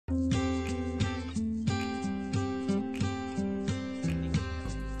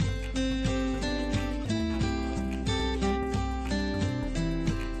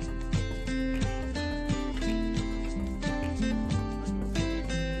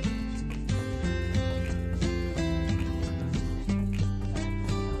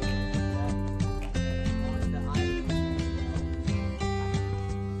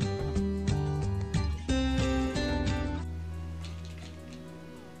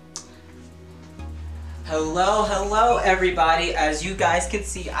Hello everybody. As you guys can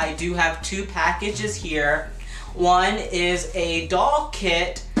see, I do have two packages here. One is a doll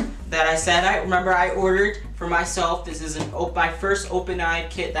kit that I ordered for myself. This is my first open-eyed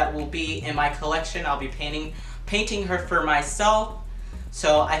kit that will be in my collection. I'll be painting her for myself.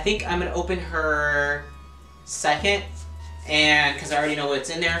 So I think I'm gonna open her second, and because I already know what's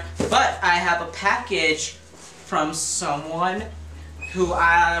in there. But I have a package from someone who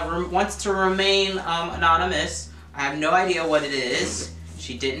wants to remain anonymous. I have no idea what it is.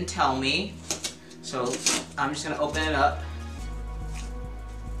 She didn't tell me. So I'm just gonna open it up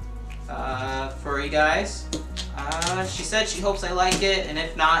for you guys. She said she hopes I like it, and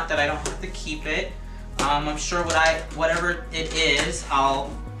if not, that I don't have to keep it. I'm sure whatever it is,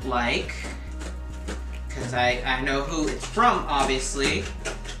 I'll like, because I know who it's from, obviously.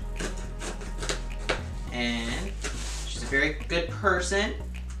 And she's a very good person.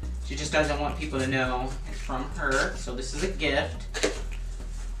 She just doesn't want people to know it's from her. So this is a gift.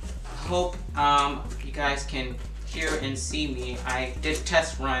 I hope you guys can hear and see me. I did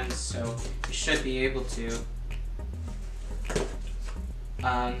test runs, so you should be able to.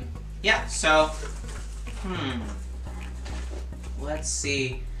 Yeah, so, let's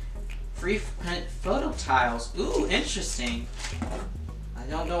see. Free print photo tiles. Ooh, interesting. I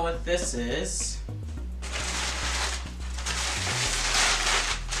don't know what this is.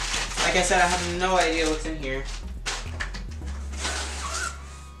 Like I said, I have no idea what's in here.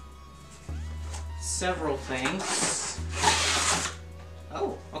 Several things.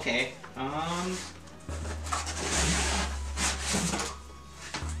 Oh, okay.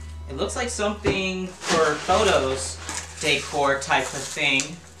 It looks like something for photos, decor type of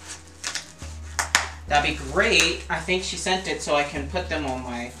thing. That'd be great. I think she sent it so I can put them on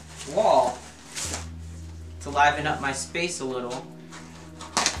my wall to liven up my space a little.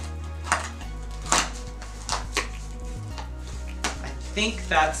 I think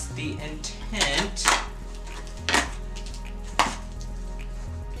that's the intent.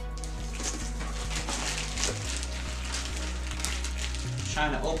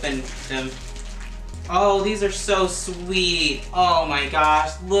 Trying to open them. Oh, these are so sweet. Oh my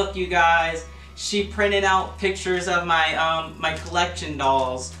gosh, look you guys. She printed out pictures of my my collection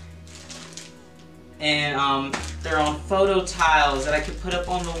dolls. And they're on photo tiles that I could put up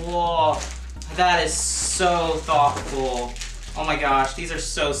on the wall. That is so thoughtful. Oh my gosh, these are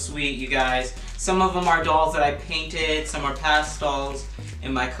so sweet, you guys. Some of them are dolls that I painted, some are pastels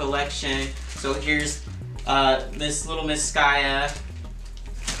in my collection. So here's Miss Skaya,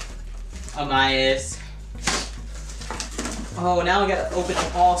 Amayas. Oh, now I gotta open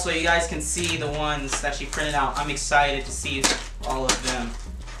them all so you guys can see the ones that she printed out. I'm excited to see all of them.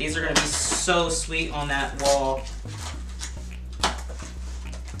 These are gonna be so sweet on that wall. I'm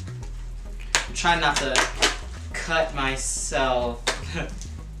trying not to cut myself.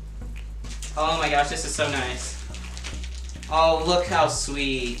 Oh my gosh, this is so nice. Oh, look how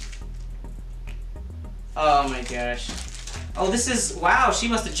sweet. Oh my gosh. Oh, this is, wow, she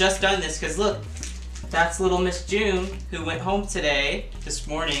must have just done this, because look, that's little Miss June, who went home this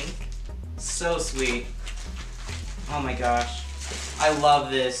morning. So sweet. Oh my gosh. I love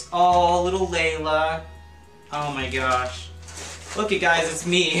this. Oh, little Layla. Oh my gosh. Look, you guys, it's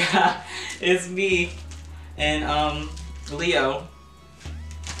me. It's me. And, Leo.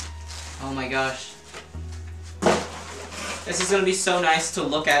 Oh my gosh. This is gonna be so nice to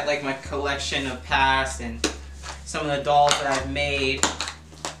look at, like, my collection of past and some of the dolls that I've made.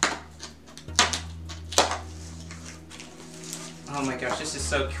 Oh my gosh, this is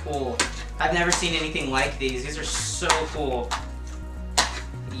so cool. I've never seen anything like these. These are so cool.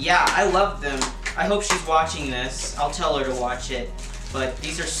 Yeah, I love them. I hope she's watching this. I'll tell her to watch it. But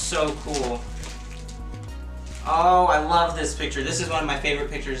these are so cool. Oh, I love this picture. This is one of my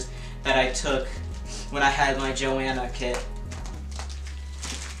favorite pictures that I took when I had my Joanna kit.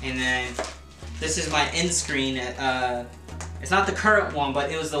 And then this is my end screen. It's not the current one,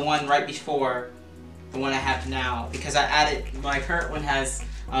 but it was the one right before the one I have now, because I added, my current one has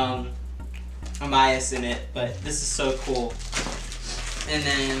Amayas in it, but this is so cool. And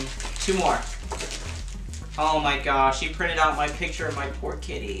then two more. Oh my gosh, she printed out my picture of my poor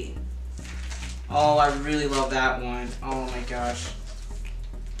kitty. Oh, I really love that one. Oh my gosh.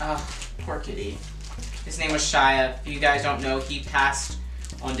 Oh, poor kitty. His name was Shia. If you guys don't know, he passed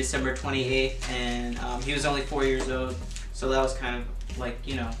on December 28th, and he was only 4 years old, so that was kind of like,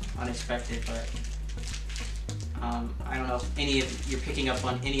 you know, unexpected, but I don't know if you're picking up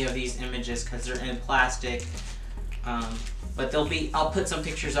on any of these images because they're in plastic, but I'll put some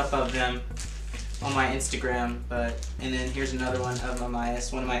pictures up of them on my Instagram. And then here's another one of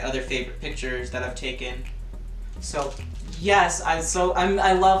Amaias, one of my other favorite pictures that I've taken. So yes, I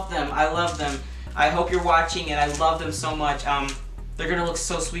love them. I love them. I hope you're watching, and I love them so much. They're gonna look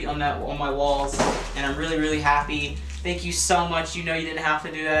so sweet on my walls, and I'm really happy. Thank you so much. You know you didn't have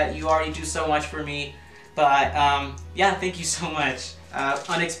to do that. You already do so much for me. But yeah, thank you so much.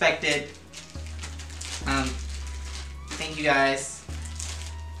 Unexpected. Thank you guys.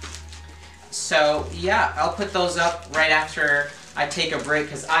 So yeah, I'll put those up right after I take a break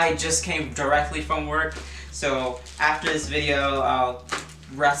because I just came directly from work. So after this video, I'll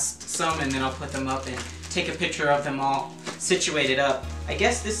rest some and then I'll put them up and take a picture of them all situated up. I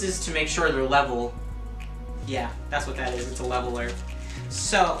guess this is to make sure they're level. Yeah, that's what that is. It's a leveler.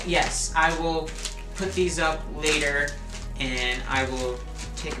 So yes, I will put these up later and I will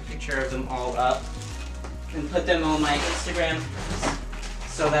take a picture of them all up and put them on my Instagram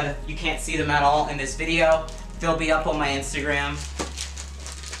so that if you can't see them at all in this video, they'll be up on my Instagram.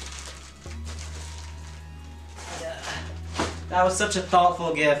 That was such a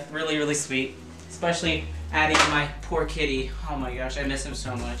thoughtful gift, really sweet, especially adding my poor kitty. Oh my gosh, I miss him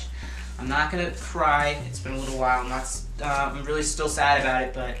so much. I'm not gonna cry. It's been a little while. I'm really still sad about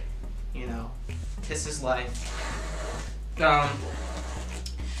it, but you know, this is life.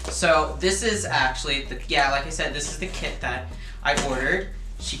 So this is actually like I said, this is the kit that I ordered.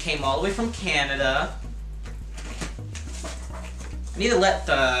 She came all the way from Canada. I need to let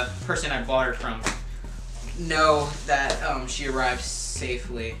the person I bought her from know that she arrived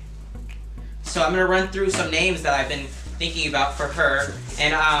safely. So I'm gonna run through some names that I've been thinking about for her,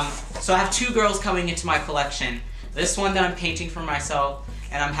 and so I have two girls coming into my collection. This one that I'm painting for myself,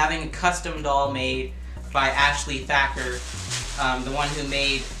 and I'm having a custom doll made by Ashley Thacker, the one who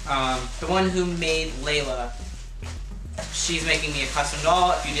made Layla. She's making me a custom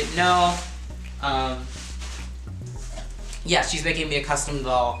doll. If you didn't know, yeah, she's making me a custom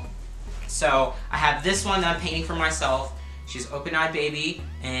doll. So I have this one that I'm painting for myself. She's Open-Eyed Baby,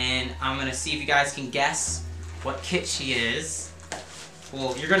 and I'm gonna see if you guys can guess what kit she is.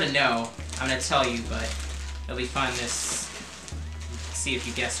 Well, you're gonna know. I'm gonna tell you, but it'll be fun to see if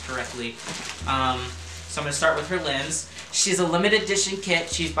you guess correctly. So I'm gonna start with her limbs. She's a limited edition kit.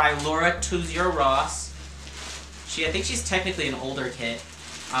 She's by Laura 20 Ross. I think she's technically an older kit.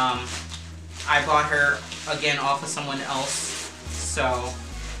 I bought her again off of someone else. So,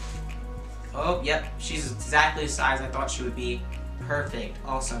 oh, yep, she's exactly the size I thought she would be. Perfect,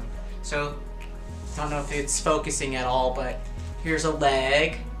 awesome. So, I don't know if it's focusing at all, but here's a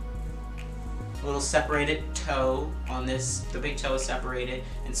leg. A little separated toe on this. The big toe is separated,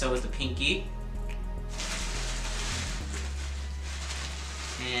 and so is the pinky.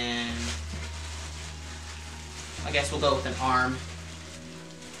 And I guess we'll go with an arm.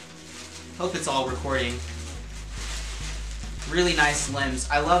 Hope it's all recording. Really nice limbs.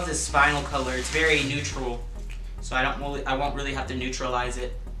 I love this vinyl color. It's very neutral, so I won't really have to neutralize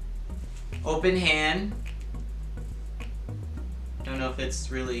it. Open hand. Don't know if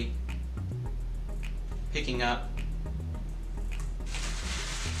it's really picking up.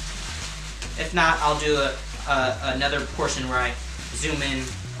 If not, I'll do another portion where I zoom in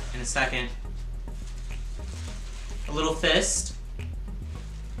a second. A little fist.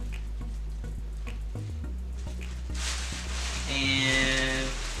 And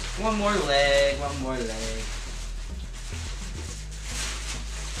one more leg,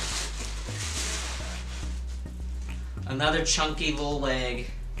 Another chunky little leg.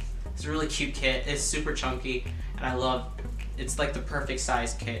 It's a really cute kit. It's super chunky, and I love, it's like the perfect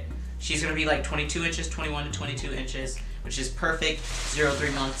size kit. She's gonna be like 22 inches, 21 to 22 inches, which is perfect, 0 to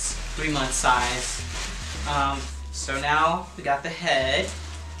 3 months, 3 month size. So now we got the head.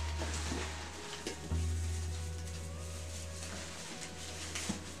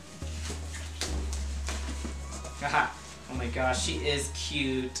 Haha. Oh my gosh, she is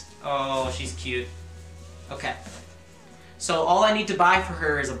cute. Oh, she's cute. Okay. So all I need to buy for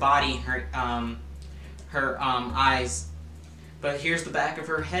her is a body and her eyes. But here's the back of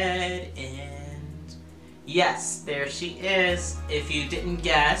her head, and yes, there she is. If you didn't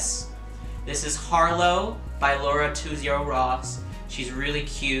guess, this is Harlow by Laura 20 Ross. She's really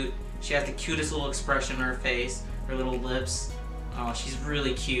cute. She has the cutest little expression on her face, her little lips. Oh, she's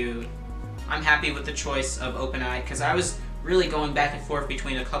really cute. I'm happy with the choice of Open-Eyed because I was really going back and forth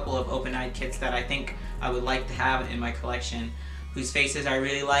between a couple of Open-Eyed kits that I think I would like to have in my collection, whose faces I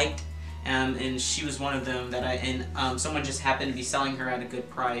really liked, and she was one of them that someone just happened to be selling her at a good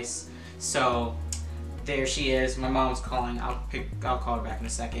price. So there she is. My mom's calling. I'll call her back in a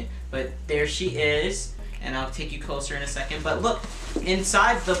second. But there she is, and I'll take you closer in a second. But look,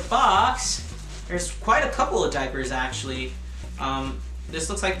 inside the box, There's quite a couple of diapers actually. This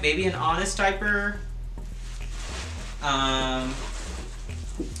looks like maybe an Honest diaper. Some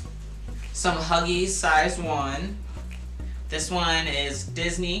Huggies size 1. This one is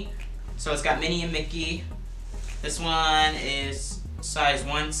Disney, so it's got Minnie and Mickey. This one is size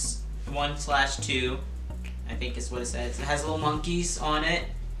 1/2, I think is what it says. It has little monkeys on it.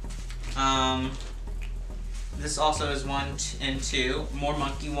 This also is 1 and 2, more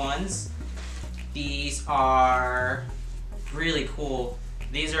monkey ones. These are really cool.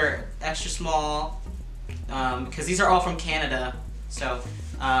 These are extra small because these are all from Canada. So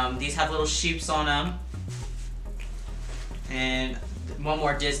these have little sheeps on them. And one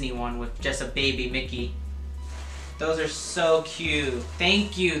more Disney one with just a baby Mickey. Those are so cute.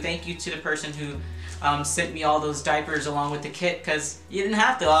 Thank you to the person who sent me all those diapers along with the kit, because you didn't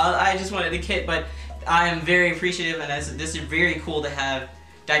have to. I just wanted a kit, but I am very appreciative, and this is very cool to have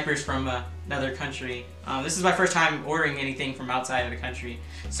diapers from another country. This is my first time ordering anything from outside of the country.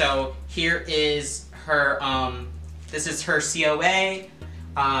 So here is her, this is her COA.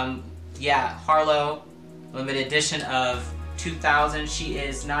 Yeah, Harlow, limited edition of 2000. She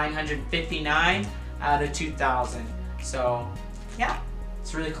is 959 out of 2000. So yeah,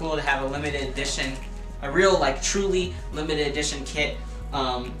 it's really cool to have a limited edition, a real like truly limited edition kit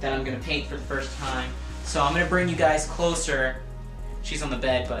that I'm gonna paint for the first time. So I'm gonna bring you guys closer. She's on the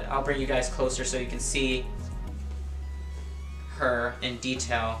bed, but I'll bring you guys closer so you can see her in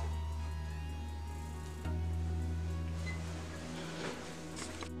detail.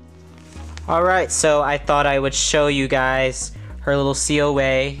 Alright, so I thought I would show you guys her little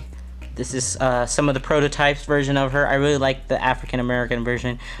COA. This is some of the prototypes version of her. I really like the African American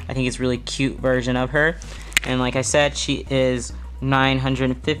version. I think it's a really cute version of her. And like I said, she is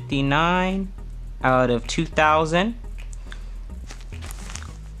 959 out of 2000.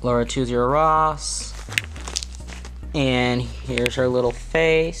 Laura 20 Ross. And here's her little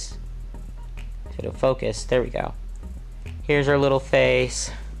face. If it'll focus, there we go. Here's her little face.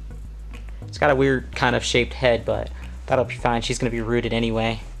 It's got a weird kind of shaped head, but that'll be fine. She's gonna be rooted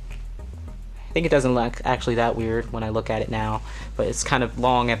anyway. I think it doesn't look actually that weird when I look at it now, but it's kind of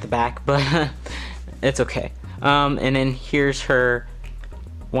long at the back, but it's okay. And then here's her,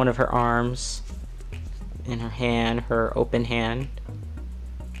 one of her arms in her hand, her open hand,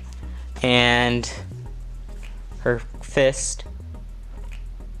 and her fist,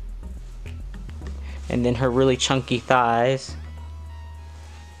 and then her really chunky thighs,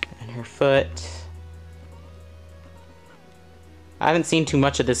 and her foot. I haven't seen too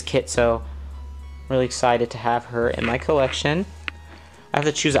much of this kit, so I'm really excited to have her in my collection. I have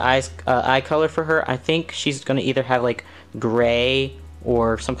to choose an eye color for her. I think she's gonna either have like gray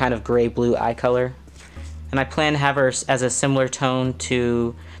or some kind of gray-blue eye color. And I plan to have her as a similar tone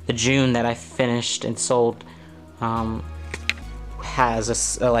to the June that I finished and sold.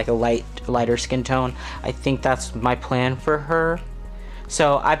 Has like a lighter skin tone. I think that's my plan for her.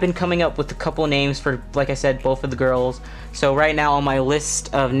 So I've been coming up with a couple names for, like I said, both of the girls. So right now on my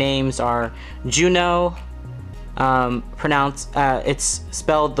list of names are Juno, it's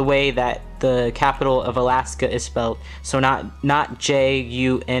spelled the way that the capital of Alaska is spelled. So not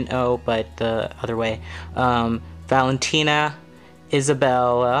J-U-N-O, but the other way. Valentina,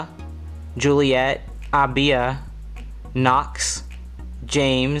 Isabella, Juliet, Abia, Knox,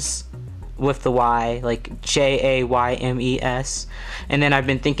 James, with the Y, like Jaymes. And then I've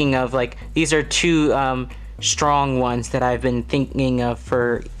been thinking of, like, these are two strong ones that I've been thinking of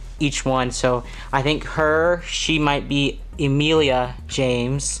for each one. So I think she might be Emilia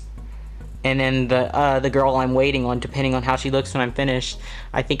James. And then the girl I'm waiting on, depending on how she looks when I'm finished,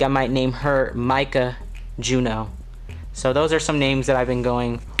 I think I might name her Micah Juno. So those are some names that I've been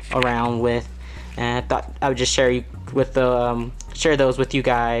going around with, and I thought I would just share those with you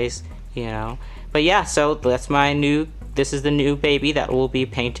guys, you know. But yeah, so that's this is the new baby that will be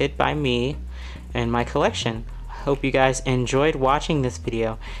painted by me in my collection. I hope you guys enjoyed watching this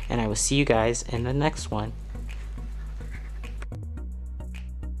video, and I will see you guys in the next one.